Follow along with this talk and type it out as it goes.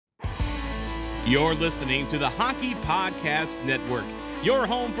You're listening to the Hockey Podcast Network, your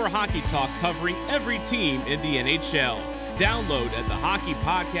home for hockey talk covering every team in the NHL. Download at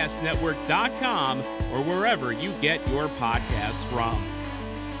thehockeypodcastnetwork.com or wherever you get your podcasts from.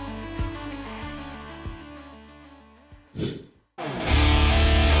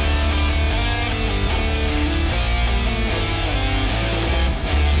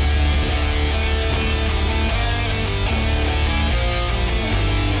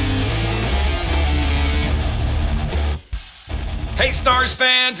 Hey Stars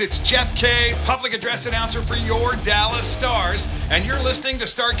fans, it's Jeff Kay, public address announcer for your Dallas Stars, and you're listening to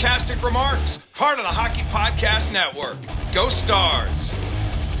Starcastic Remarks, part of the Hockey Podcast Network. Go Stars!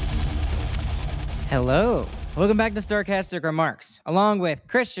 Hello. Welcome back to Starcastic Remarks. Along with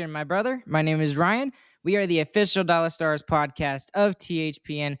Christian, my brother, my name is Ryan. We are the official Dallas Stars podcast of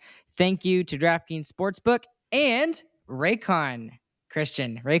THPN. Thank you to DraftKings Sportsbook and Raycon.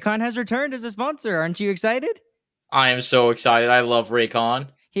 Christian, Raycon has returned as a sponsor. Aren't you excited? I am so excited. I love Raycon.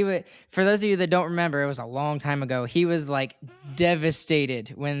 For those of you that don't remember, it was a long time ago. He was like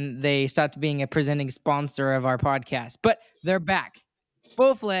devastated when they stopped being a presenting sponsor of our podcast. But they're back,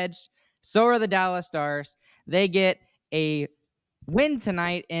 full-fledged. So are the Dallas Stars. They get a win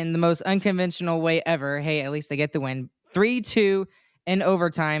tonight in the most unconventional way ever. Hey, at least they get the win. 3-2 in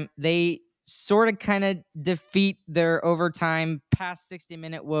overtime. They sort of kind of defeat their overtime past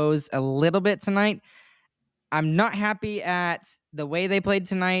 60-minute woes a little bit tonight. I'm not happy at the way they played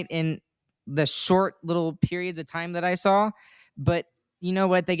tonight in the short little periods of time that I saw. But you know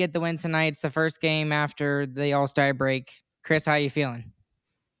what? They get the win tonight. It's the first game after the All-Star break. Chris, how you feeling?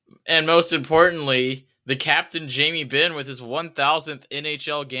 And most importantly, the captain, Jamie Benn, with his 1,000th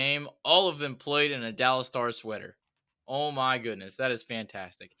NHL game, all of them played in a Dallas Stars sweater. Oh my goodness, that is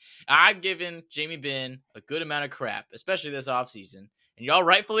fantastic. I've given Jamie Benn a good amount of crap, especially this offseason, and y'all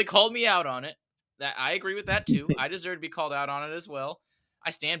rightfully called me out on it. I agree with that too. I deserve to be called out on it as well. I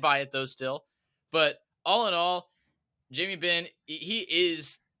stand by it though still. But all in all, Jamie Benn, he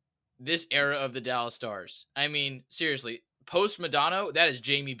is this era of the Dallas Stars. I mean, seriously, post-Modano, that is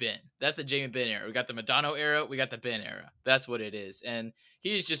Jamie Benn. That's the Jamie Benn era. We got the Modano era, we got the Benn era. That's what it is. And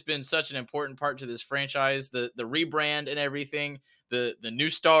he's just been such an important part to this franchise, the rebrand and everything, the new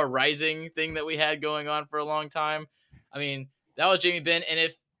star rising thing that we had going on for a long time. I mean, that was Jamie Benn. And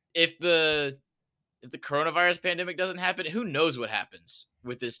if the coronavirus pandemic doesn't happen, who knows what happens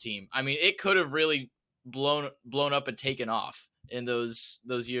with this team? I mean, it could have really blown up and taken off in those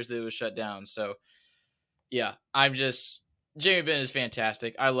years that it was shut down. So, yeah, Jamie Benn is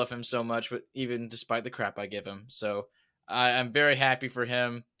fantastic. I love him so much, but even despite the crap I give him. So, I'm very happy for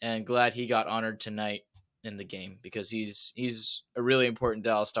him and glad he got honored tonight in the game because he's a really important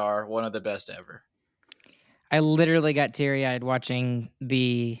Dallas Star, one of the best ever. I literally got teary-eyed watching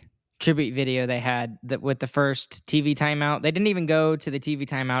the tribute video they had with the first TV timeout. They didn't even go to the TV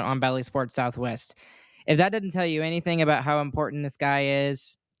timeout on Bally Sports Southwest. If that doesn't tell you anything about how important this guy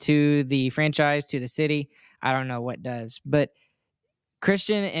is to the franchise, to the city, I don't know what does. But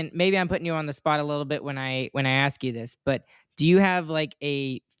Christian, and maybe I'm putting you on the spot a little bit when I ask you this, but do you have like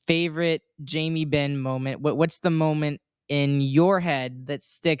a favorite Jamie Benn moment? What's the moment in your head that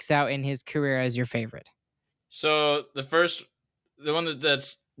sticks out in his career as your favorite? So the one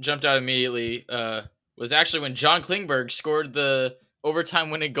that's jumped out immediately was actually when John Klingberg scored the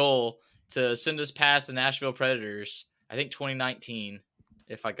overtime winning goal to send us past the Nashville Predators. I think 2019,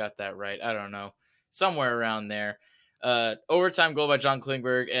 if I got that right. I don't know. Somewhere around there. Overtime goal by John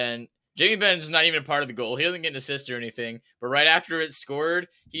Klingberg, and Jamie Benn's not even a part of the goal. He doesn't get an assist or anything, but right after it's scored,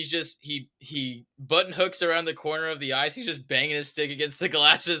 he's just he button hooks around the corner of the ice. He's just banging his stick against the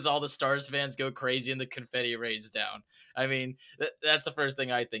glasses. All the Stars fans go crazy and the confetti rains down. I mean, that's the first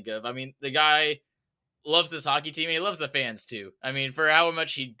thing I think of. I mean, the guy loves this hockey team. And he loves the fans too. I mean, for how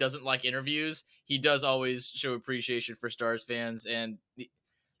much he doesn't like interviews, he does always show appreciation for Stars fans, and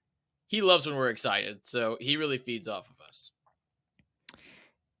he loves when we're excited. So he really feeds off of us.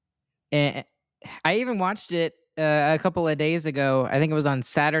 And I even watched it a couple of days ago. I think it was on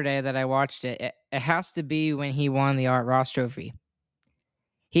Saturday that I watched it. It has to be when he won the Art Ross Trophy.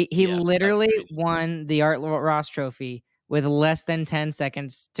 He literally won the Art Ross Trophy with less than 10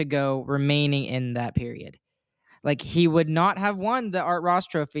 seconds to go remaining in that period. Like, he would not have won the Art Ross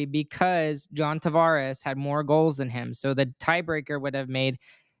Trophy because John Tavares had more goals than him. So the tiebreaker would have made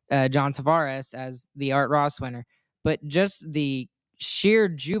John Tavares as the Art Ross winner. But just the sheer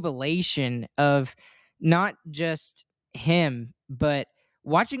jubilation of not just him, but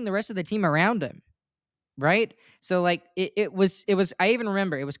watching the rest of the team around him. right? So like it was I even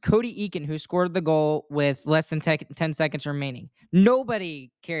remember it was Cody Eakin who scored the goal with less than 10 seconds remaining.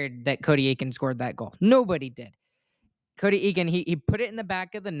 Nobody cared that Cody Eakin scored that goal. Nobody did. Cody Eakin, he put it in the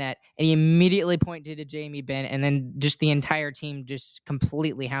back of the net and he immediately pointed to Jamie Benn, and then just the entire team just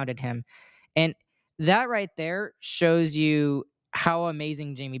completely hounded him. And that right there shows you how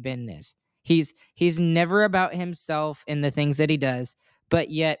amazing Jamie Benn is. He's never about himself in the things that he does, but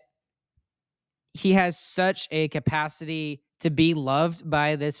yet he has such a capacity to be loved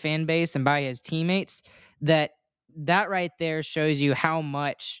by this fan base and by his teammates that right there shows you how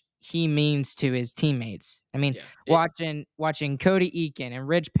much he means to his teammates. I mean, Yeah. watching Cody Eakin and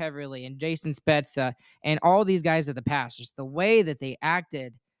Rich Peverly and Jason Spezza and all these guys of the past, just the way that they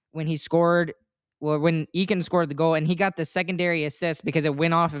acted when he scored, well, when Eakin scored the goal and he got the secondary assist because it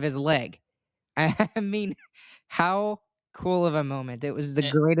went off of his leg. I mean, how cool of a moment. It was the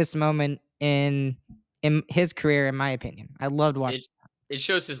And greatest moment in his career, in my opinion. I loved watching. it it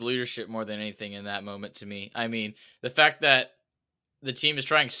shows his leadership more than anything in that moment to me. I mean, the fact that the team is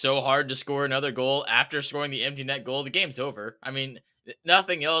trying so hard to score another goal after scoring the empty net goal, the game's over. I mean,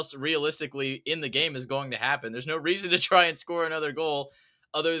 nothing else realistically in the game is going to happen. There's no reason to try and score another goal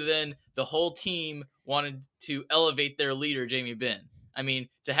other than the whole team wanted to elevate their leader, Jamie Benn. I mean,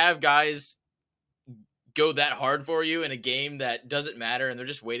 to have guys go that hard for you in a game that doesn't matter and they're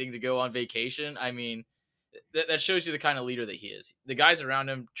just waiting to go on vacation, I mean, that shows you the kind of leader that he is. The guys around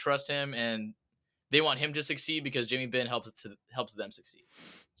him trust him and they want him to succeed because Jamie Benn helps them succeed.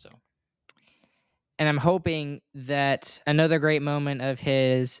 So, And I'm hoping that another great moment of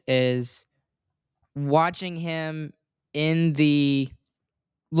his is watching him in the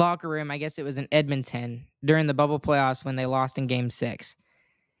locker room. I guess it was in Edmonton during the bubble playoffs when they lost in Game 6.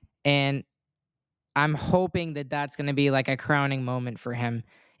 And I'm hoping that that's going to be like a crowning moment for him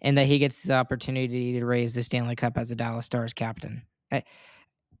and that he gets the opportunity to raise the Stanley Cup as a Dallas Stars captain.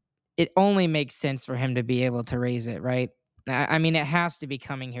 It only makes sense for him to be able to raise it, right? I mean, it has to be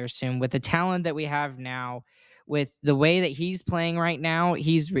coming here soon with the talent that we have now, with the way that he's playing right now.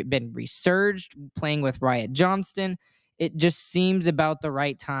 He's been resurged playing with Wyatt Johnston. It just seems about the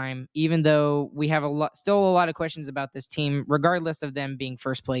right time, even though we have still a lot of questions about this team, regardless of them being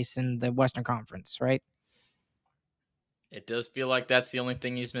first place in the Western Conference, right? it does feel like that's the only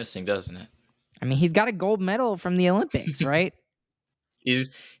thing he's missing, doesn't it? I mean, he's got a gold medal from the Olympics, right?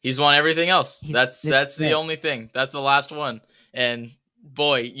 He's won everything else. That's the it. only thing. That's the last one. And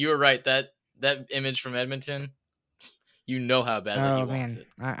boy, you were right. That image from Edmonton, you know how badly he wants it.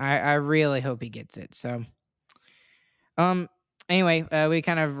 I really hope he gets it. So, anyway, we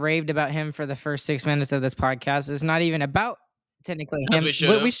kind of raved about him for the first 6 minutes of this podcast. It's not even about technically him.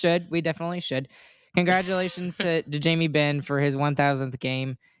 We definitely should. Congratulations to Jamie Benn for his 1000th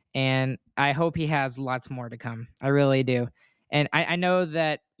game, and I hope he has lots more to come. I really do. And I know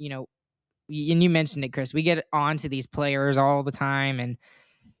that, and you mentioned it, Chris, we get onto these players all the time and,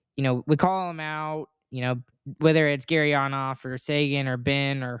 we call them out, whether it's Garrionoff or Seguin or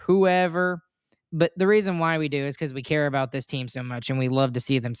Ben or whoever. But the reason why we do is because we care about this team so much and we love to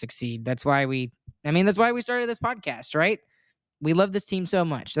see them succeed. That's why we started this podcast, right? We love this team so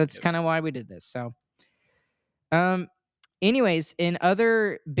much. That's kind of why we did this. So, anyways, in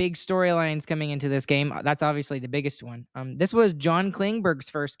other big storylines coming into this game, that's obviously the biggest one. This was John Klingberg's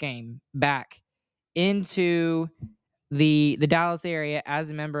first game back into the Dallas area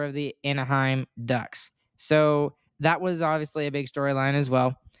as a member of the Anaheim Ducks. So that was obviously a big storyline as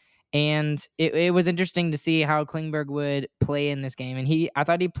well. And it was interesting to see how Klingberg would play in this game. And I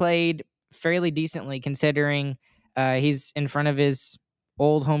thought he played fairly decently considering he's in front of his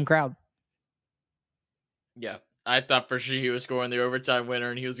old home crowd. Yeah, I thought for sure he was scoring the overtime winner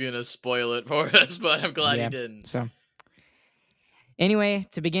and he was going to spoil it for us, but I'm glad he didn't. So, anyway,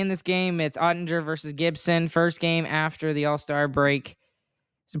 to begin this game, it's Ottinger versus Gibson. First game after the All-Star break.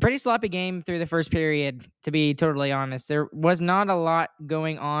 It's a pretty sloppy game through the first period, to be totally honest. There was not a lot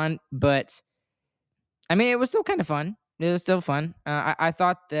going on, but, I mean, it was still kind of fun. It was still fun. I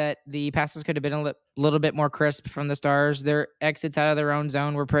thought that the passes could have been a little bit more crisp from the Stars. Their exits out of their own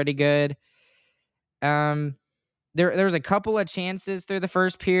zone were pretty good. There was a couple of chances through the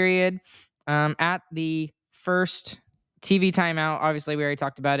first period. At the first TV timeout, obviously we already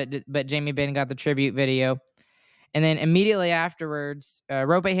talked about it, but Jamie Benn got the tribute video. And then immediately afterwards,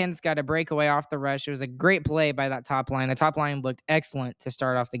 Roope Hintz got a breakaway off the rush. It was a great play by that top line. The top line looked excellent to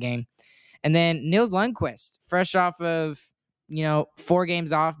start off the game. And then Nils Lundkvist, fresh off of, 4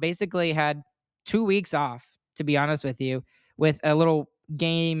 games off, basically had 2 weeks off, to be honest with you, with a little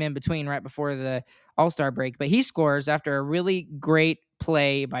game in between right before the All-Star break. But he scores after a really great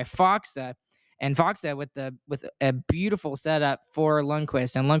play by Faksa. And Foxa with a beautiful setup for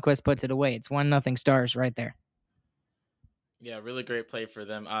Lundqvist, and Lundqvist puts it away. It's 1-0 Stars right there. Yeah, really great play for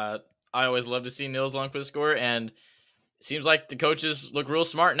them. I always love to see Nils Lundqvist score, and it seems like the coaches look real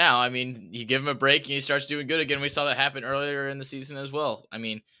smart now. I mean, you give him a break and he starts doing good again. We saw that happen earlier in the season as well. I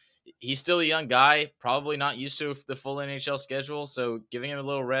mean, he's still a young guy, probably not used to the full NHL schedule, so giving him a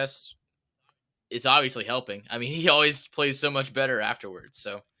little rest, it's obviously helping. I mean, he always plays so much better afterwards.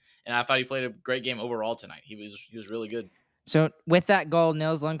 So, and I thought he played a great game overall tonight. He was really good. So with that goal,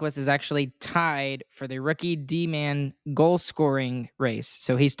 Nils Lundqvist is actually tied for the rookie D-man goal scoring race.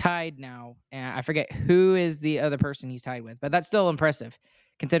 So he's tied now. And I forget who is the other person he's tied with, but that's still impressive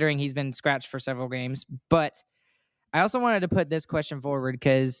considering he's been scratched for several games. But I also wanted to put this question forward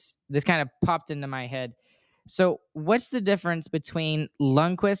because this kind of popped into my head. So what's the difference between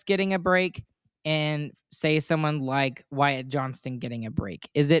Lundqvist getting a break and say someone like Wyatt Johnston getting a break?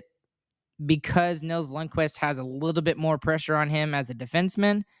 Is it because Nils Lundqvist has a little bit more pressure on him as a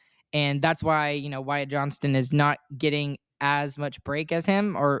defenseman, and that's why, Wyatt Johnston is not getting as much break as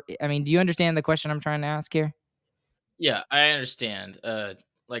him? Or, I mean, do you understand the question I'm trying to ask here? Yeah, I understand.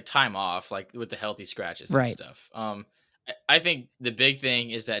 Like time off, like with the healthy scratches and Right. stuff. I think the big thing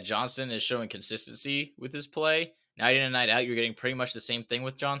is that Johnston is showing consistency with his play. Night in and night out, you're getting pretty much the same thing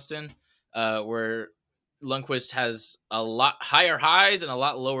with Johnston, where Lundqvist has a lot higher highs and a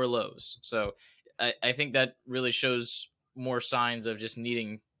lot lower lows. So I think that really shows more signs of just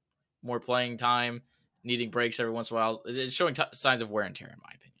needing more playing time, needing breaks every once in a while. It's showing signs of wear and tear, in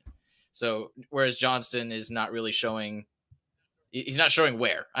my opinion. So whereas Johnston is not really showing, he's not showing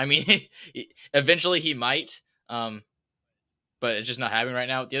wear. I mean, eventually he might, but it's just not happening right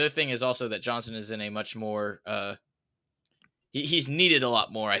now. The other thing is also that Johnston is in a much more, he's needed a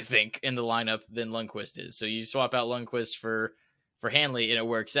lot more, I think, in the lineup than Lundqvist is. So you swap out Lundqvist for Hanley and it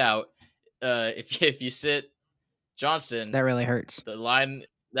works out. If you sit Johnston, That really hurts. that line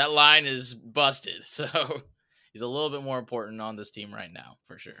is busted. So he's a little bit more important on this team right now,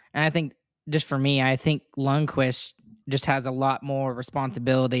 for sure. And I think, just for me, I think Lundqvist just has a lot more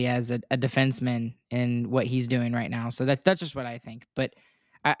responsibility as a defenseman in what he's doing right now. So that's just what I think. But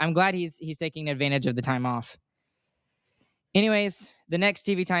I'm glad he's taking advantage of the time off. Anyways, the next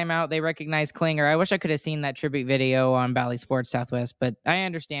TV timeout, they recognize Klinger. I wish I could have seen that tribute video on Bally Sports Southwest, but I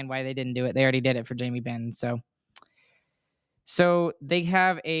understand why they didn't do it. They already did it for Jamie Benn. So they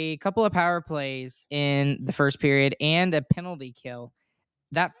have a couple of power plays in the first period and a penalty kill.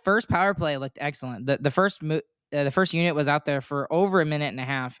 That first power play looked excellent. The first unit was out there for over a minute and a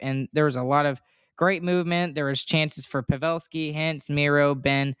half, and there was a lot of great movement. There was chances for Pavelski, Hintz, Miro,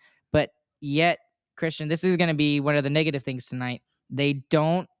 Ben, but yet, Christian, this is going to be one of the negative things tonight. They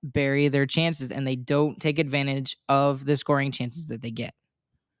don't bury their chances, and they don't take advantage of the scoring chances that they get.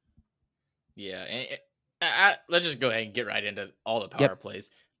 Yeah, and let's just go ahead and get right into all the power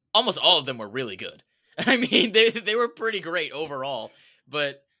plays. Almost all of them were really good. I mean, they were pretty great overall,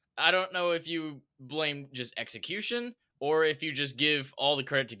 but I don't know if you blame just execution or if you just give all the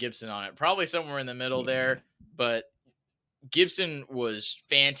credit to Gibson on it. Probably somewhere in the middle there, but Gibson was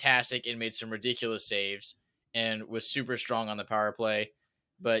fantastic and made some ridiculous saves and was super strong on the power play.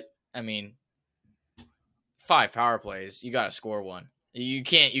 But I mean, 5 power plays, you got to score one. You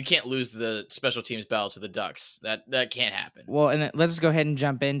can't lose the special teams battle to the Ducks. That can't happen. Well, and let's just go ahead and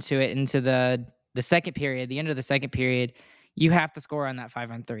jump into the second period. The end of the second period, you have to score on that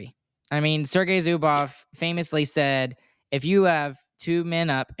 5-on-3. I mean, Sergei Zubov famously said, if you have 2 men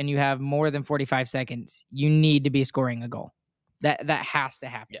up and you have more than 45 seconds, you need to be scoring a goal. That has to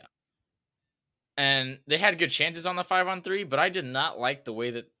happen. Yeah. And they had good chances on the 5-on-3, but I didn't like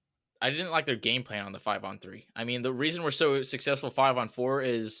their game plan on the 5-on-3. I mean, the reason we're so successful 5-on-4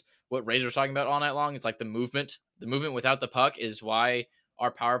 is what Razor was talking about all night long. It's like the movement. The movement without the puck is why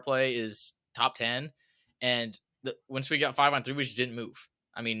our power play is top 10. And once we got 5-on-3, we just didn't move.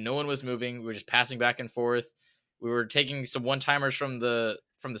 I mean, no one was moving. We were just passing back and forth. We were taking some one-timers from the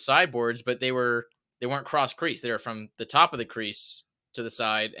sideboards, but they weren't cross crease. They were from the top of the crease to the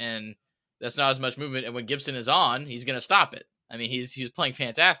side, and that's not as much movement. And when Gibson is on, he's going to stop it. I mean, he's playing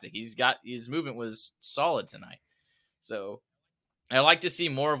fantastic. His movement was solid tonight. So I like to see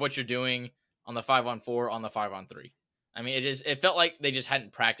more of what you're doing on the 5-on-4 on the 5-on-3. I mean, it felt like they just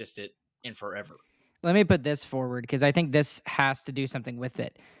hadn't practiced it in forever. Let me put this forward because I think this has to do something with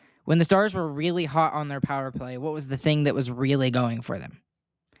it. When the Stars were really hot on their power play, what was the thing that was really going for them?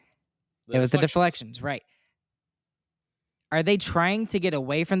 It was the deflections, right? Are they trying to get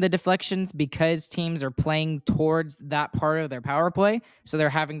away from the deflections because teams are playing towards that part of their power play? So they're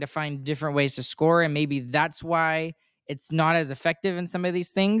having to find different ways to score, and maybe that's why it's not as effective in some of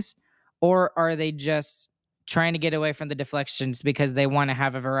these things? or are they just trying to get away from the deflections because they want to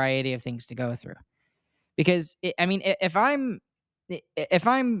have a variety of things to go through? Because if I'm Steve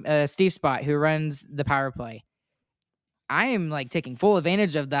Spott, who runs the power play, I am like taking full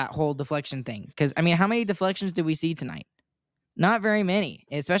advantage of that whole deflection thing. Because how many deflections did we see tonight? Not very many,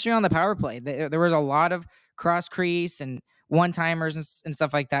 especially on the power play. There was a lot of cross crease and one-timers and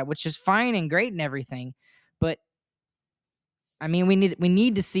stuff like that, which is fine and great and everything. But we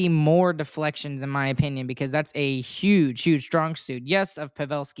need to see more deflections, in my opinion, because that's a huge, huge strong suit. Yes, of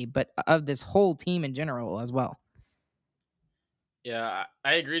Pavelski, but of this whole team in general as well. Yeah,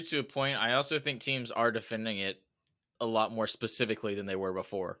 I agree to a point. I also think teams are defending it a lot more specifically than they were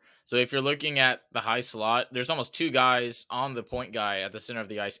before. So if you're looking at the high slot, there's almost 2 guys on the point guy at the center of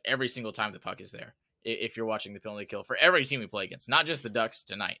the ice every single time the puck is there. If you're watching the penalty kill for every team we play against, not just the Ducks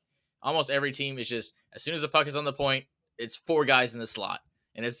tonight. Almost every team is just, as soon as the puck is on the point, it's 4 guys in the slot,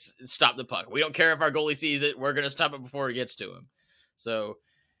 and it's stop the puck. We don't care if our goalie sees it. We're going to stop it before it gets to him. So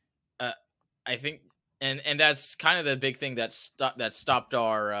I think, and that's kind of the big thing that stopped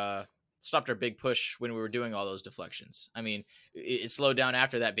our big push when we were doing all those deflections. It slowed down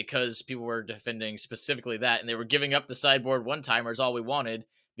after that because people were defending specifically that, and they were giving up the sideboard one-timers all we wanted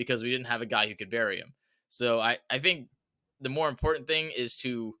because we didn't have a guy who could bury him. So I think the more important thing is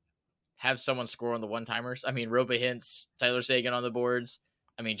to have someone score on the one-timers. Rope Hintz, Tyler Seguin on the boards.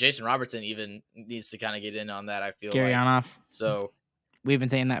 Jason Robertson even needs to kind of get in on that, I feel Gurianov. So we've been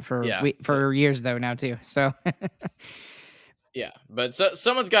saying that for years though now too. So yeah, but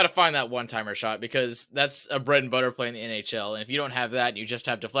someone's got to find that one-timer shot because that's a bread and butter play in the NHL. And if you don't have that and you just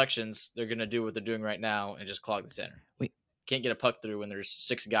have deflections, they're going to do what they're doing right now and just clog the center. Can't get a puck through when there's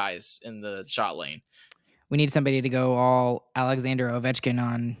 6 guys in the shot lane. We need somebody to go all Alexander Ovechkin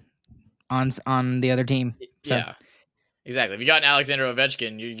on the other team. So. Yeah, exactly. If you got an Alexander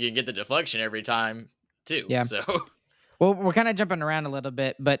Ovechkin, you get the deflection every time too. Yeah. So, well, we're kind of jumping around a little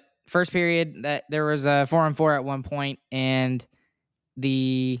bit, but first period, that there was a 4-on-4 at one point, and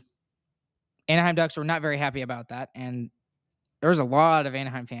the Anaheim Ducks were not very happy about that. And there was a lot of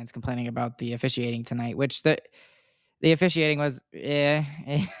Anaheim fans complaining about the officiating tonight, which the officiating was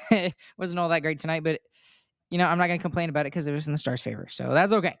wasn't all that great tonight. But I'm not going to complain about it because it was in the Stars' favor, so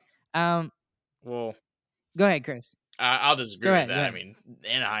that's okay. Well, go ahead, Chris. I'll disagree with that.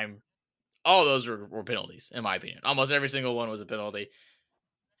 Anaheim, all those were penalties, in my opinion. Almost every single one was a penalty.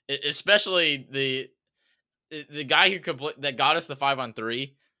 Especially the guy that got us the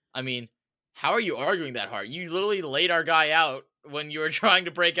 5-on-3. How are you arguing that hard? You literally laid our guy out when you were trying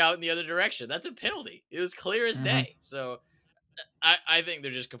to break out in the other direction. That's a penalty. It was clear as day. So I think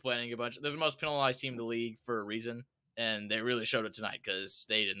they're just complaining a bunch. They're the most penalized team in the league for a reason, and they really showed it tonight because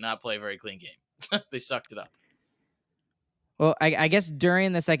they did not play a very clean game. They sucked it up. Well, I guess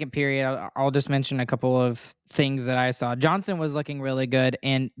during the second period, I'll just mention a couple of things that I saw. Johnson was looking really good,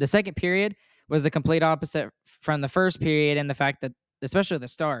 and the second period was the complete opposite from the first period, and the fact that especially the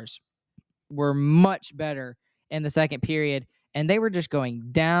Stars were much better in the second period, and they were just going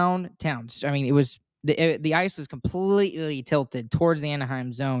downtown. It was the ice was completely tilted towards the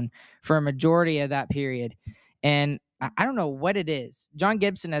Anaheim zone for a majority of that period, and I don't know what it is. John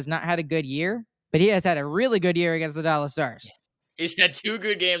Gibson has not had a good year, but he has had a really good year against the Dallas Stars. He's had 2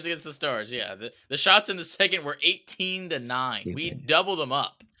 good games against the Stars. Yeah, the shots in the second were 18-9. Stupid. We doubled them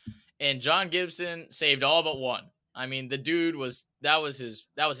up, and John Gibson saved all but 1. The dude that was his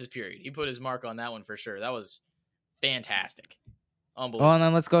period. He put his mark on that one for sure. That was fantastic, unbelievable. Well, and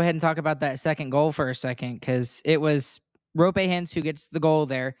then let's go ahead and talk about that second goal for a second, because it was Rope Hintz who gets the goal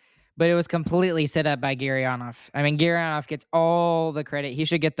there. But it was completely set up by Gurianov. Gurianov gets all the credit. He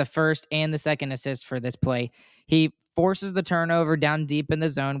should get the first and the second assist for this play. He forces the turnover down deep in the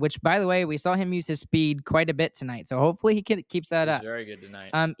zone, which, by the way, we saw him use his speed quite a bit tonight. So hopefully he keeps that up. Very good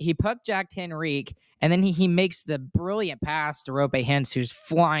tonight. He puck-jacked Henrique, and then he makes the brilliant pass to Rope Hintz, who's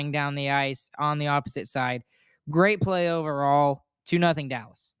flying down the ice on the opposite side. Great play overall. 2-0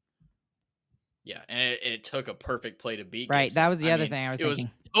 Dallas. Yeah, and it took a perfect play to beat. Right, Gibson. that was the other thing I was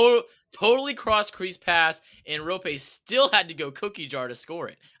thinking. It was totally cross-crease pass, and Rope still had to go cookie jar to score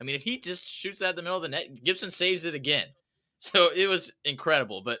it. If he just shoots that at the middle of the net, Gibson saves it again. So it was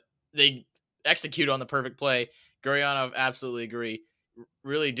incredible, but they execute on the perfect play. Gurianov, absolutely agree.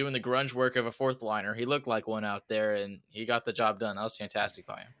 Really doing the grunge work of a fourth liner. He looked like one out there, and he got the job done. That was fantastic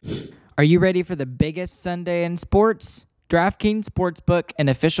by him. Are you ready for the biggest Sunday in sports? DraftKings Sportsbook, an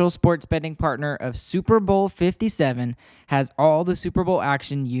official sports betting partner of Super Bowl 57, has all the Super Bowl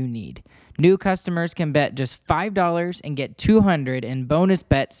action you need. New customers can bet just $5 and get $200 in bonus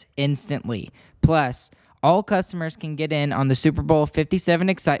bets instantly. Plus, All customers can get in on the Super Bowl 57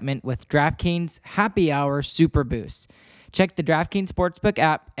 excitement with DraftKings Happy Hour Super Boost. Check the DraftKings Sportsbook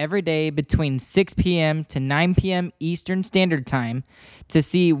app every day between 6 p.m. to 9 p.m. Eastern Standard Time to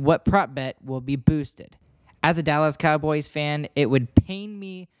see what prop bet will be boosted. As a Dallas Cowboys fan, it would pain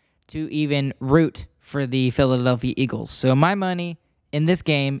me to even root for the Philadelphia Eagles. So my money in this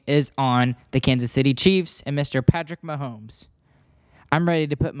game is on the Kansas City Chiefs and Mr. Patrick Mahomes. I'm ready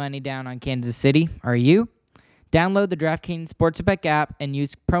to put money down on Kansas City. Are you? Download the DraftKings Sportsbook app and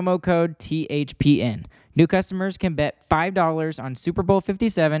use promo code THPN. New customers can bet $5 on Super Bowl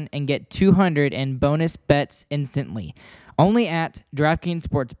 57 and get $200 in bonus bets instantly. Only at DraftKings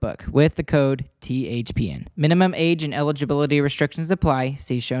Sportsbook with the code THPN. Minimum age and eligibility restrictions apply.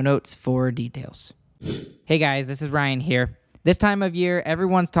 See show notes for details. Hey guys, this is Ryan here. This time of year,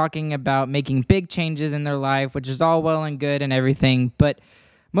 everyone's talking about making big changes in their life, which is all well and good and everything, but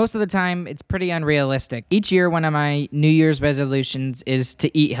most of the time, it's pretty unrealistic. Each year, one of my New Year's resolutions is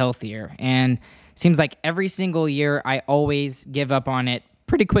to eat healthier, and it seems like every single year, I always give up on it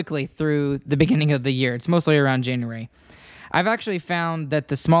pretty quickly through the beginning of the year. It's mostly around January. I've actually found that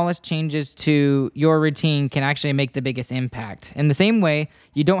the smallest changes to your routine can actually make the biggest impact. In the same way,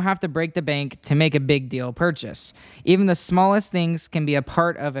 you don't have to break the bank to make a big deal purchase. Even the smallest things can be a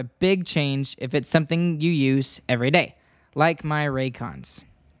part of a big change if it's something you use every day, like my Raycons.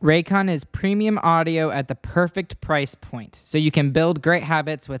 Raycon is premium audio at the perfect price point, so you can build great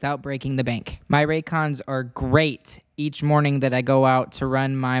habits without breaking the bank. My Raycons are great each morning that I go out to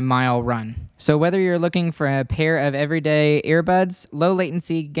run my mile run. So whether you're looking for a pair of everyday earbuds, low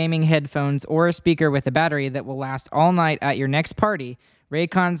latency gaming headphones, or a speaker with a battery that will last all night at your next party,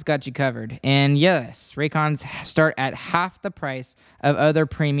 Raycon's got you covered. And yes, Raycons start at half the price of other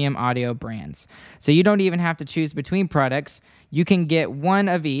premium audio brands. So you don't even have to choose between products. You can get one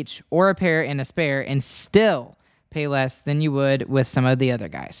of each or a pair and a spare and still pay less than you would with some of the other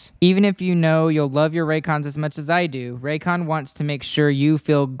guys. Even if you know you'll love your Raycons as much as I do, Raycon wants to make sure you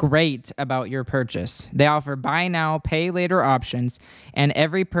feel great about your purchase. They offer buy now, pay later options, and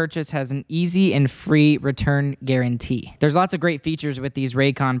every purchase has an easy and free return guarantee. There's lots of great features with these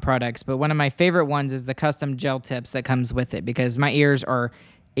Raycon products, but one of my favorite ones is the custom gel tips that comes with it because my ears are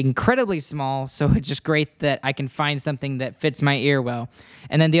incredibly small, so it's just great that I can find something that fits my ear well.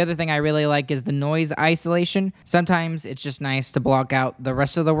 And then the other thing I really like is the noise isolation. Sometimes it's just nice to block out the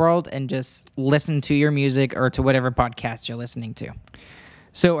rest of the world and just listen to your music or to whatever podcast you're listening to.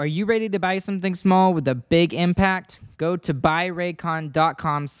 So are you ready to buy something small with a big impact? Go to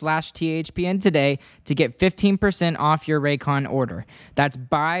buyraycon.com/THPN today to get 15% off your Raycon order. That's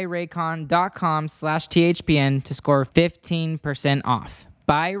buyraycon.com/THPN to score 15% off.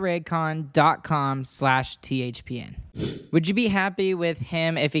 buyraycon.com/THPN. Would you be happy with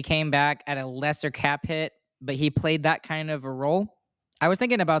him if he came back at a lesser cap hit, but he played that kind of a role? I was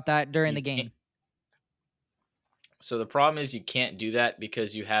thinking about that during the game. So the problem is you can't do that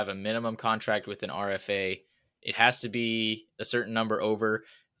because you have a minimum contract with an RFA. It has to be a certain number over,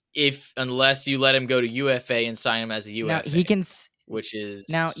 unless you let him go to UFA and sign him as a UFA. Now he can, which is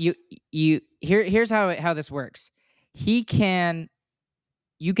now here's how this works. He can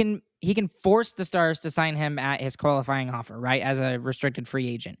force the Stars to sign him at his qualifying offer, right, as a restricted free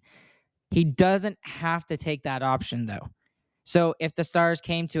agent. He doesn't have to take that option, though. So if the Stars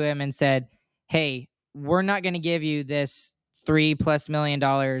came to him and said, hey, we're not going to give you this $3+ million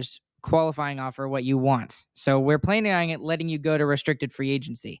qualifying offer what you want. So we're planning on letting you go to restricted free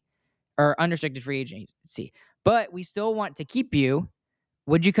agency or unrestricted free agency. But we still want to keep you.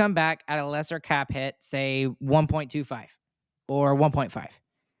 Would you come back at a lesser cap hit, say 1.25 or 1.5?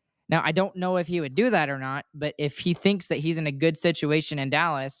 Now, I don't know if he would do that or not, but if he thinks that he's in a good situation in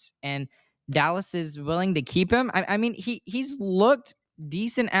Dallas and Dallas is willing to keep him, I mean, he's looked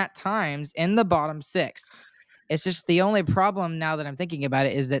decent at times in the bottom six. It's just the only problem now that I'm thinking about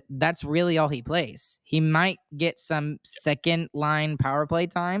it is that that's really all he plays. He might get some second line power play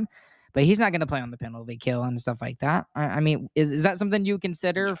time, but he's not going to play on the penalty kill and stuff like that. I mean, is that something you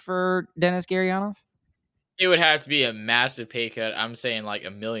consider for Denis Gurianov? It would have to be a massive pay cut. I'm saying like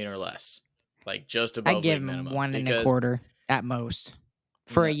 $1 million or less, like just above. I give him minimum 1.25 at most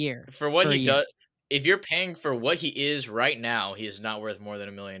for a year. For what he does, if you're paying for what he is right now, he is not worth more than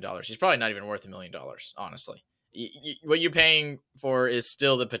 $1 million. He's probably not even worth $1 million, honestly. What you're paying for is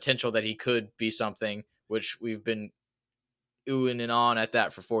still the potential that he could be something, which we've been oohing and on at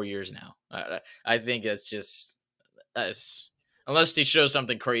that for 4 years now. I think it's just unless he shows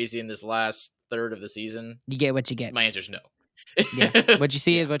something crazy in this last third of the season, you get what you get. My answer is no. Yeah, what you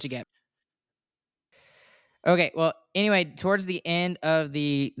see is what you get. Okay, well, anyway, towards the end of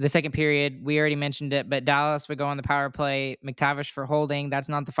the second period, we already mentioned it, but Dallas would go on the power play, McTavish for holding. That's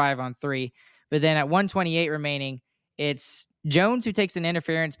not the 5-on-3. But then at 128 remaining, it's Jones who takes an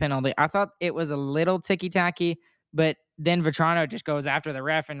interference penalty. I thought it was a little ticky tacky, but then Vetrano just goes after the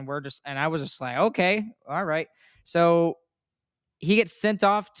ref, and I was just like, okay, all right. So he gets sent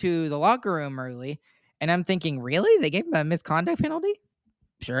off to the locker room early, and I'm thinking, really? They gave him a misconduct penalty?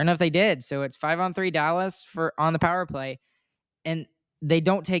 Sure enough, they did. So it's 5-on-3 Dallas on the power play, and they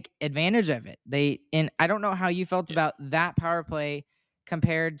don't take advantage of it. And I don't know how you felt about that power play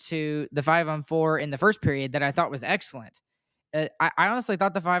compared to the 5-on-4 in the first period that I thought was excellent. I honestly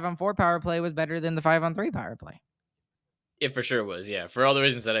thought the 5-on-4 power play was better than the 5-on-3 power play. It for sure was, yeah. For all the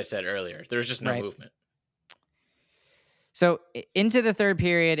reasons that I said earlier, there was just no movement. So into the third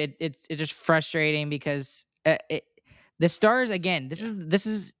period, it's just frustrating because the Stars again. This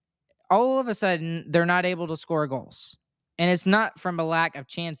is all of a sudden they're not able to score goals, and it's not from a lack of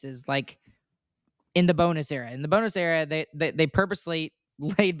chances like in the bonus era. In the bonus era, they purposely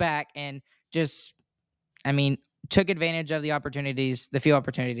laid back and just, took advantage of the few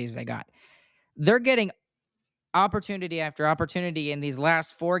opportunities they got. They're getting opportunity after opportunity in these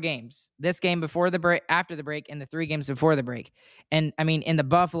last 4 games. This game before the break, after the break, and the 3 games before the break. And in the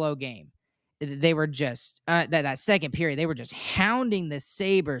Buffalo game, they were just that second period, they were just hounding the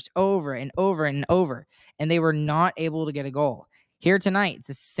Sabres over and over and over, and they were not able to get a goal. Here tonight, it's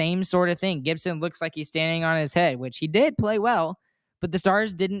the same sort of thing. Gibson looks like he's standing on his head, which he did play well, but the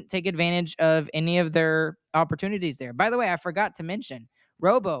Stars didn't take advantage of any of their opportunities there. By the way, I forgot to mention,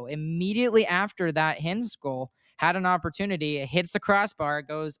 Robo, immediately after that Hens goal, had an opportunity. It hits the crossbar,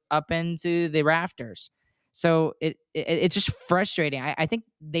 goes up into the rafters. So it's just frustrating. I think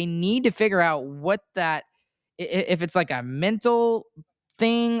they need to figure out what that, if it's like a mental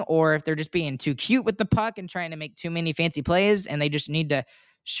thing or if they're just being too cute with the puck and trying to make too many fancy plays, and they just need to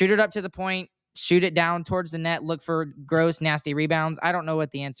shoot it up to the point, shoot it down towards the net, look for gross, nasty rebounds. I don't know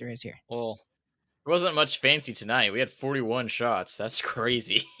what the answer is here. Well, there wasn't much fancy tonight. We had 41 shots. That's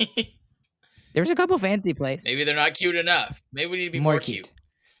crazy. There's a couple fancy plays. Maybe they're not cute enough. Maybe we need to be more cute.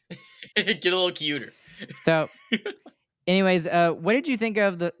 Get a little cuter. So, anyways, what did you think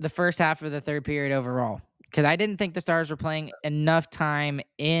of the first half of the third period overall? Because I didn't think the Stars were playing enough time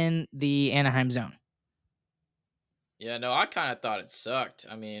in the Anaheim zone. Yeah, no, I kind of thought it sucked.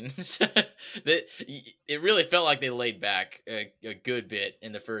 I mean, it really felt like they laid back a good bit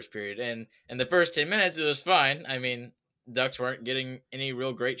in the first period. And in the first 10 minutes, it was fine. I mean, Ducks weren't getting any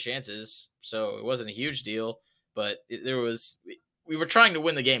real great chances, so it wasn't a huge deal. But we were trying to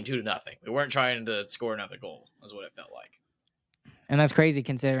win the game 2-0. We weren't trying to score another goal, is what it felt like. And that's crazy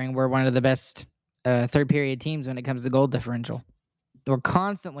considering we're one of the best third period teams when it comes to goal differential. We're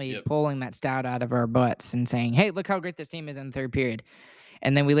constantly pulling that stout out of our butts and saying, hey, look how great this team is in the third period.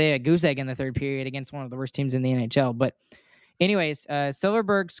 And then we lay a goose egg in the third period against one of the worst teams in the NHL. But anyways,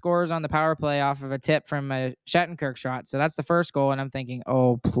 Silfverberg scores on the power play off of a tip from a Shattenkirk shot. So that's the first goal. And I'm thinking,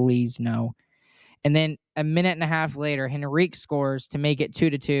 oh, please no. And then a minute and a half later, Henrique scores to make it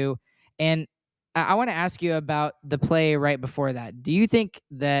 2-2. And I want to ask you about the play right before that. Do you think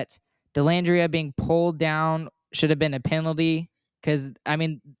that Dellandrea being pulled down should have been a penalty? Because,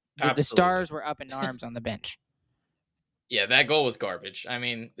 the Stars were up in arms on the bench. Yeah, that goal was garbage. I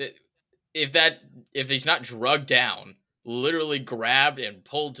mean, if he's not drugged down, literally grabbed and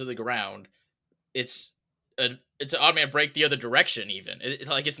pulled to the ground, it's an automatic break the other direction. Even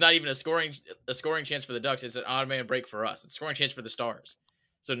it's not even a scoring chance for the Ducks. It's an automatic break for us. It's a scoring chance for the Stars.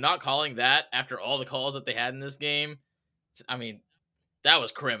 So not calling that after all the calls that they had in this game, I mean, that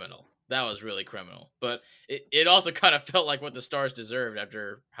was criminal. That was really criminal. But it also kind of felt like what the Stars deserved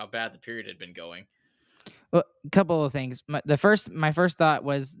after how bad the period had been going. Well, a couple of things. My first thought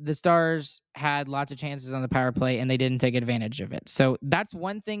was the Stars had lots of chances on the power play and they didn't take advantage of it. So that's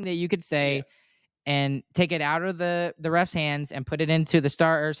one thing that you could say and take it out of the ref's hands and put it into the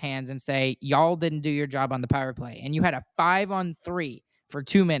Stars' hands and say, y'all didn't do your job on the power play. And you had a 5-on-3 for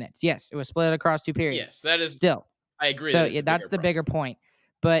 2 minutes. Yes, it was split across 2 periods. Yes, that is still. I agree. So that's the bigger point.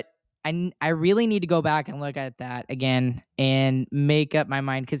 But I really need to go back and look at that again and make up my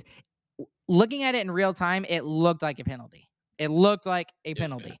mind, because looking at it in real time, it looked like a penalty. It looked like a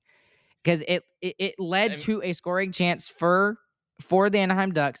penalty because it led to a scoring chance for the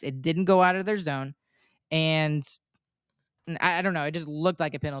Anaheim Ducks. It didn't go out of their zone, and I don't know. It just looked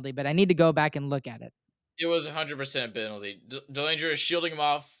like a penalty, but I need to go back and look at it. It was 100% penalty. Dellandrea is shielding him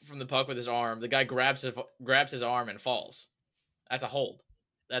off from the puck with his arm. The guy grabs his arm and falls. That's a hold.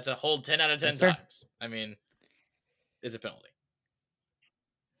 That's a hold 10 out of 10 times. I mean, it's a penalty.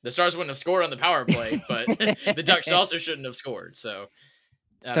 The Stars wouldn't have scored on the power play, but the Ducks also shouldn't have scored. So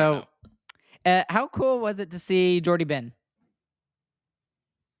I don't know. How cool was it to see Jordy Ben?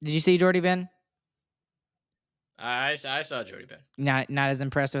 Did you see Jordy Ben? I saw Jody Ben. Not as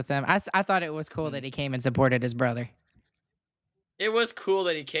impressed with him. I thought it was cool that he came and supported his brother. It was cool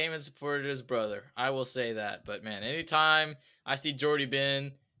that he came and supported his brother. I will say that. But man, anytime I see Jordy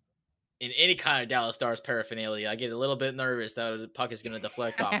Ben in any kind of Dallas Stars paraphernalia, I get a little bit nervous that the puck is going to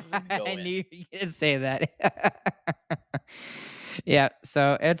deflect off of him and go I in. knew you were gonna say that. Yeah,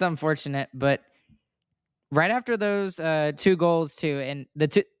 so it's unfortunate, but right after those 2 goals too, and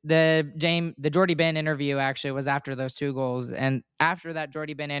the Jordy Ben interview actually was after those 2 goals, and after that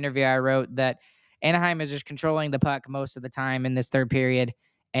Jordy Ben interview, I wrote that Anaheim is just controlling the puck most of the time in this third period,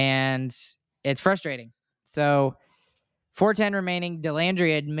 and it's frustrating. So 4:10 remaining,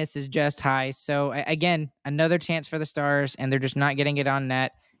 Delandria misses just high. So again, another chance for the Stars, and they're just not getting it on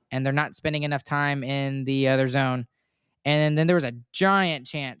net, and they're not spending enough time in the other zone. And then there was a giant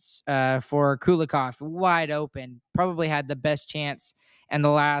chance for Kulikov, wide open. Probably had the best chance in the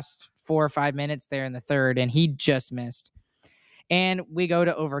last 4 or 5 minutes there in the third, and he just missed. And we go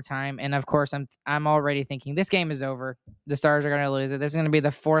to overtime, and of course, I'm already thinking this game is over. The Stars are going to lose it. This is going to be the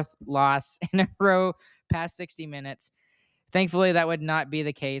 4th loss in a row past 60 minutes. Thankfully, that would not be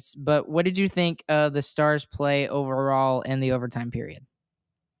the case. But what did you think of the Stars' play overall in the overtime period?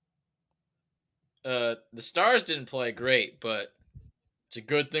 The Stars didn't play great, but it's a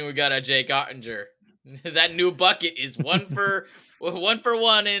good thing we got a Jake Ottinger. That new bucket is 1 for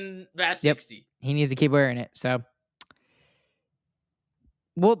 1 in past 60. He needs to keep wearing it. So,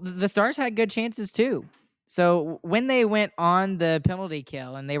 well, the Stars had good chances too. So when they went on the penalty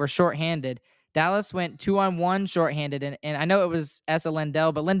kill and they were shorthanded, Dallas went 2-on-1 shorthanded, and I know it was Esa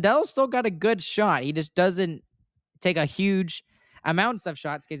Lindell, but Lindell still got a good shot. He just doesn't take a huge amounts of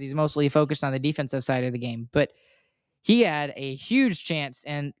shots because he's mostly focused on the defensive side of the game. But he had a huge chance,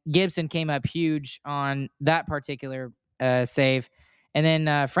 and Gibson came up huge on that particular save. And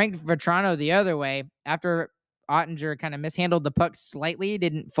then Frank Vetrano the other way, after Ottinger kind of mishandled the puck slightly,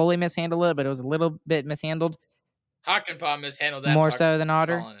 didn't fully mishandle it, but it was a little bit mishandled. Hakanpää mishandled that more puck, so than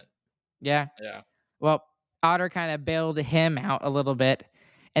Otter. Yeah. Yeah. Well, Otter kind of bailed him out a little bit.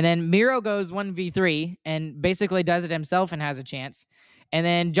 And then Miro goes 1v3 and basically does it himself and has a chance. And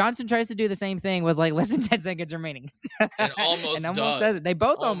then Johnson tries to do the same thing with like less than 10 seconds remaining. And almost does it. They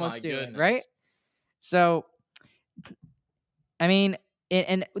both almost do it, right? So, I mean,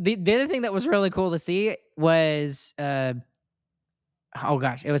 and the other thing that was really cool to see was, it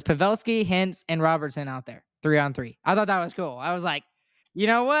was Pavelski, Hintz, and Robertson out there, 3-on-3. I thought that was cool. I was like, you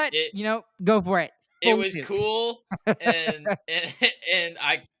know what? Go for it. It was cool, and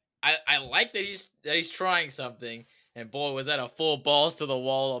I like that he's trying something. And boy, was that a full balls to the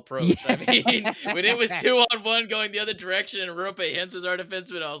wall approach. Yeah. I mean, when it was 2-on-1 going the other direction and Roope Hintz was our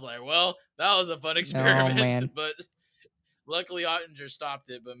defenseman, I was like, well, that was a fun experiment. But luckily Ottinger stopped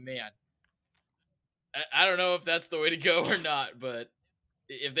it. But man, I don't know if that's the way to go or not. But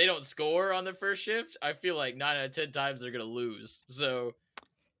if they don't score on the first shift, I feel like 9 out of 10 times they're going to lose. So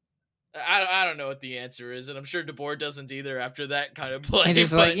I don't know what the answer is, and I'm sure DeBoer doesn't either after that kind of play. And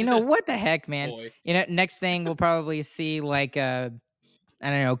just like, what the heck, man? Boy. Next thing we'll probably see like I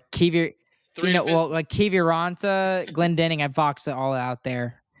don't know, like Kiviranta, Glendening, and Fox all out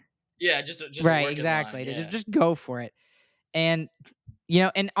there. Yeah, just right, exactly. Line, yeah. Just go for it. And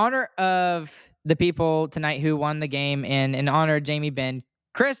in honor of the people tonight who won the game, and in honor of Jamie Benn,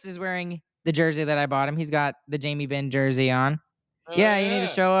 Chris is wearing the jersey that I bought him. He's got the Jamie Benn jersey on. Yeah, you need to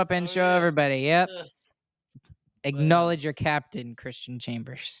show up and show everybody. Yep. Acknowledge your captain, Christian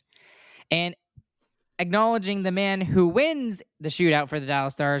Chambers. And acknowledging the man who wins the shootout for the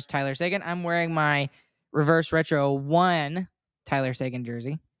Dallas Stars, Tyler Seguin. I'm wearing my Reverse Retro 1 Tyler Seguin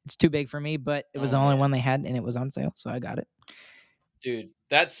jersey. It's too big for me, but it was the only one they had, and it was on sale, so I got it. Dude,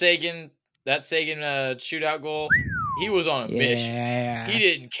 that Seguin shootout goal, he was on a mission. He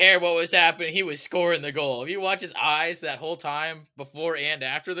didn't care what was happening. He was scoring the goal. If you watch his eyes that whole time before and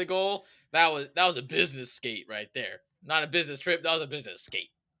after the goal, that was a business skate right there. Not a business trip. That was a business skate.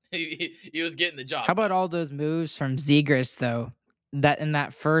 He was getting the job. How about all those moves from Zegras, though? That in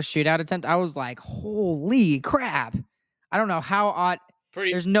that first shootout attempt, I was like, holy crap. I don't know how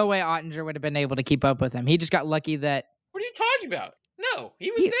there's no way Ottinger would have been able to keep up with him. He just got lucky that. What are you talking about? No,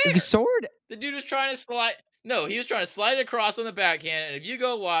 he was there. He soared. The dude was trying to slide. No, he was trying to slide it across on the backhand, and if you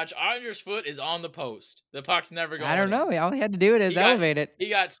go watch, Ottinger's foot is on the post. The puck's never going. I don't know. All he had to do is elevate it. He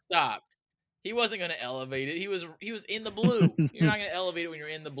got stopped. He wasn't going to elevate it. He was in the blue. You're not going to elevate it when you're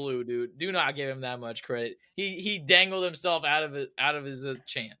in the blue, dude. Do not give him that much credit. He dangled himself out of his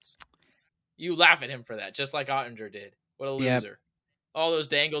chance. You laugh at him for that, just like Ottinger did. What a Yep. loser. All those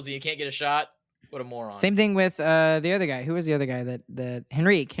dangles and you can't get a shot. What a moron. Same thing with the other guy. Who was the other guy that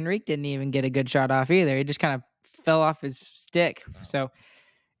Henrique? Henrique didn't even get a good shot off either. He just kind of fell off his stick. So,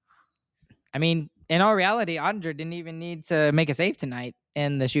 I mean, in all reality, Ottinger didn't even need to make a save tonight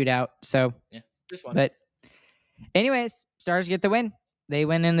in the shootout. So, Yeah, just one. But anyways, Stars get the win. They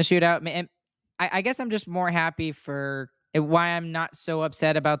win in the shootout. And I guess I'm just more happy for why I'm not so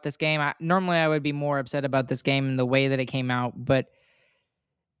upset about this game. Normally, I would be more upset about this game and the way that it came out, but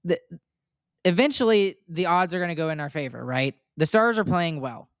eventually the odds are going to go in our favor, right? The Stars are playing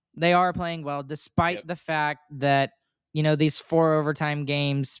well. They are playing well, despite the fact that, these 4 overtime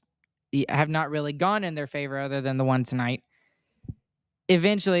games have not really gone in their favor other than the one tonight.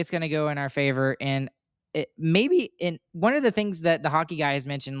 Eventually it's going to go in our favor. And maybe one of the things that the hockey guy has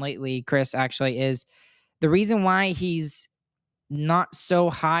mentioned lately, Chris, actually, is the reason why he's not so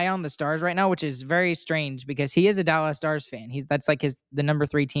high on the Stars right now, which is very strange because he is a Dallas Stars fan. That's like the number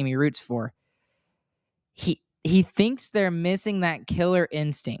 3 team he roots for. He thinks they're missing that killer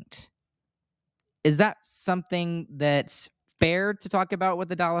instinct. Is that something that's fair to talk about with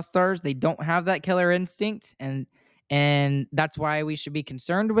the Dallas Stars? They don't have that killer instinct, and that's why we should be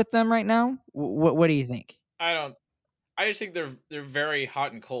concerned with them right now. What do you think? I just think they're very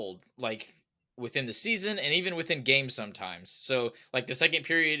hot and cold, like within the season and even within games sometimes. So like the second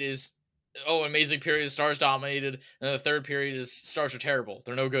period is amazing period, Stars dominated, and the third period is Stars are terrible.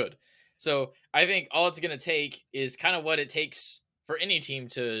 They're no good. So I think all it's going to take is kind of what it takes for any team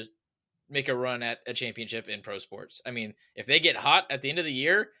to make a run at a championship in pro sports. I mean, if they get hot at the end of the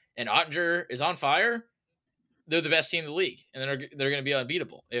year and Ottinger is on fire, they're the best team in the league, and they're going to be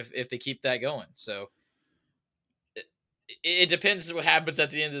unbeatable if they keep that going. So it depends what happens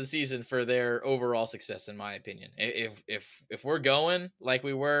at the end of the season for their overall success, in my opinion. If we're going like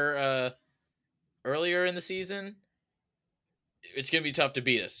we were earlier in the season, it's going to be tough to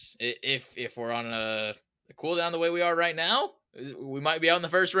beat us. If we're on a cool down the way we are right now, we might be out in the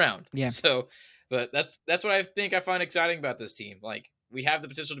first round. Yeah. So, but that's what I think I find exciting about this team. Like, we have the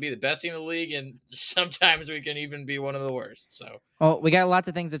potential to be the best team in the league, and sometimes we can even be one of the worst. So, well, we got lots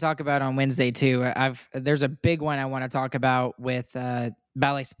of things to talk about on Wednesday too. There's a big one I want to talk about with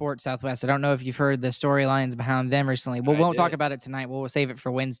Bally Sports Southwest. I don't know if you've heard the storylines behind them recently. We won't talk about it tonight. We'll save it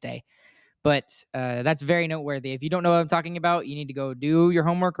for Wednesday. But that's very noteworthy. If you don't know what I'm talking about, you need to go do your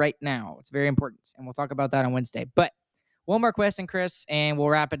homework right now. It's very important, and we'll talk about that on Wednesday. But one more question, Chris, and we'll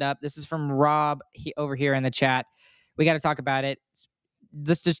wrap it up. This is from Rob over here in the chat. We got to talk about it.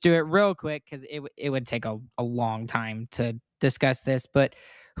 Let's just do it real quick because it would take a long time to discuss this. But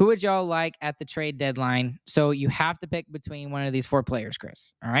who would y'all like at the trade deadline? So you have to pick between one of these 4 players,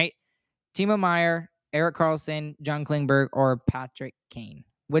 Chris. All right? Timo Meier, Erik Karlsson, John Klingberg, or Patrick Kane.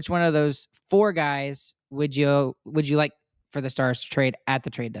 Which one of those 4 guys would you like for the Stars to trade at the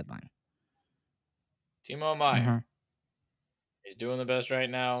trade deadline? Timo Meier. He's doing the best right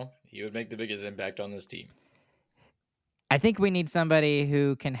now. He would make the biggest impact on this team. I think we need somebody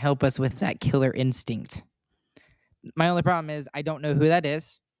who can help us with that killer instinct. My only problem is I don't know who that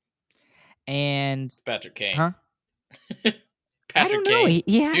is. And it's Patrick Kane. Huh? Patrick Kane.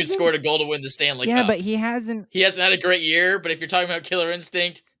 He dude scored a goal to win the Stanley Cup. Yeah, but he hasn't had a great year, but if you're talking about killer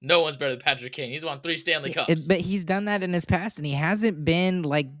instinct, no one's better than Patrick Kane. He's won 3 Stanley Cups. But he's done that in his past, and he hasn't been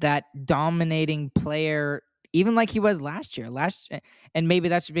like that dominating player even like he was last year. And maybe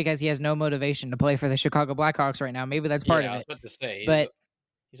that's because he has no motivation to play for the Chicago Blackhawks right now. Maybe that's part of it. I was about to say, but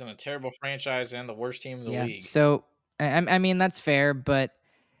he's on a terrible franchise and the worst team in the league. So, I mean, that's fair, but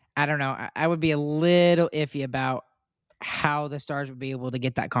I don't know. I would be a little iffy about how the Stars would be able to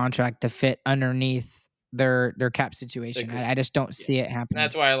get that contract to fit underneath their cap situation. I just don't see it happening. And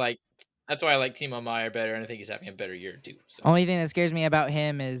that's why I like Timo Meier better, and I think he's having a better year too. So. Only thing that scares me about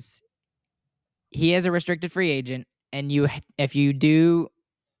him is he is a restricted free agent, and if you do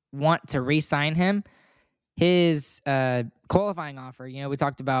want to re-sign him, his qualifying offer, we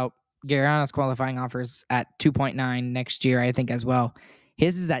talked about Garano's qualifying offers at 2.9 next year, I think, as well.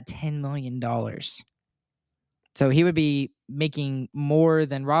 His is at $10 million. So he would be making more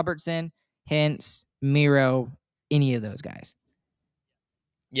than Robertson, Hintz, Miro, any of those guys.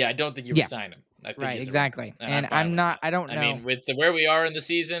 Yeah, I don't think you re-sign him. I think right, exactly. And I don't know. I mean, with where we are in the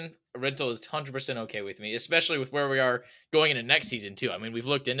season, a rental is 100% okay with me, especially with where we are going into next season too. I mean, we've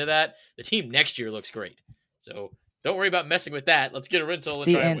looked into that. The team next year looks great. So don't worry about messing with that. Let's get a rental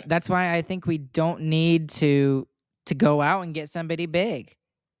and try and win. That's why I think we don't need to go out and get somebody big.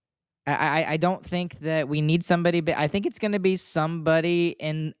 I don't think that we need somebody, but I think it's going to be somebody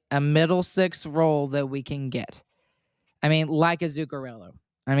in a middle six role that we can get. I mean, like a Zuccarello.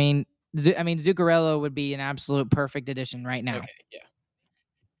 I mean, Zuccarello would be an absolute perfect addition right now. Okay, yeah.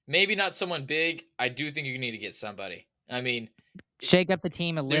 Maybe not someone big. I do think you need to get somebody. I mean, shake up the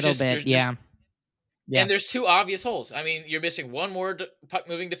team a little bit. Yeah. And there's two obvious holes. I mean, you're missing one more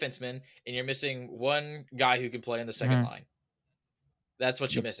puck-moving defenseman, and you're missing one guy who can play in the second line. That's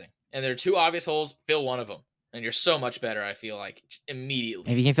what you're missing. And there are two obvious holes. Fill one of them, and you're so much better, I feel like,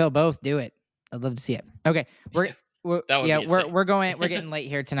 immediately. If you can fill both, do it. I'd love to see it. Okay. We're getting late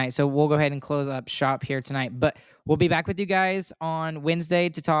here tonight, so we'll go ahead and close up shop here tonight. But we'll be back with you guys on Wednesday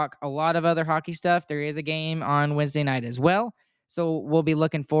to talk a lot of other hockey stuff. There is a game on Wednesday night as well, so we'll be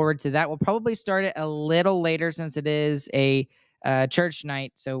looking forward to that. We'll probably start it a little later since it is a church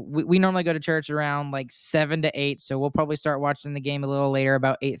night. So we normally go to church around like 7 to 8, so we'll probably start watching the game a little later,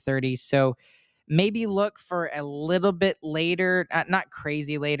 about 8:30. So maybe look for a little bit later, not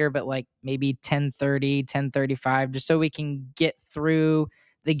crazy later, but like maybe 10:30, 10:35, just so we can get through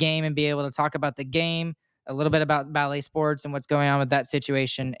the game and be able to talk about the game, a little bit about Bally Sports and what's going on with that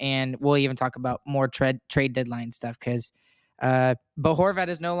situation. And we'll even talk about more trade deadline stuff because Bo Horvat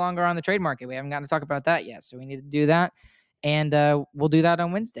is no longer on the trade market. We haven't gotten to talk about that yet, so we need to do that. And we'll do that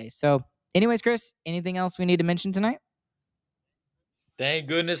on Wednesday. So anyways, Chris, anything else we need to mention tonight? Thank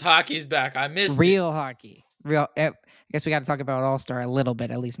goodness hockey's back. I missed real hockey. I guess we got to talk about All-Star a little bit,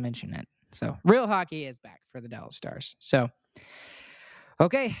 at least mention it. So real hockey is back for the Dallas Stars. So,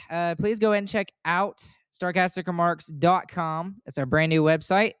 okay, please go ahead and check out SarcasticRemarks.com. It's our brand new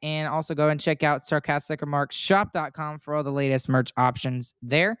website. And also go and check out SarcasticRemarksShop.com for all the latest merch options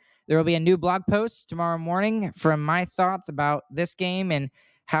there. There will be a new blog post tomorrow morning from my thoughts about this game and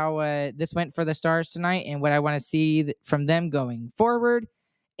how this went for the Stars tonight and what I want to see from them going forward.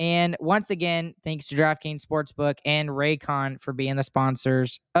 And once again, thanks to DraftKings Sportsbook and Raycon for being the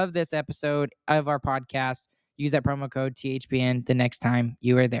sponsors of this episode of our podcast. Use that promo code THPN the next time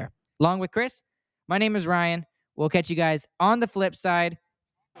you are there. Along with Chris, my name is Ryan. We'll catch you guys on the flip side.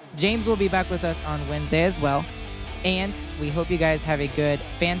 James will be back with us on Wednesday as well. And we hope you guys have a good,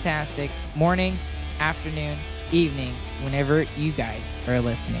 fantastic morning, afternoon, evening, whenever you guys are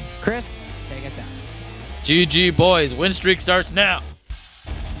listening. Chris, take us out. GG, boys. Win streak starts now.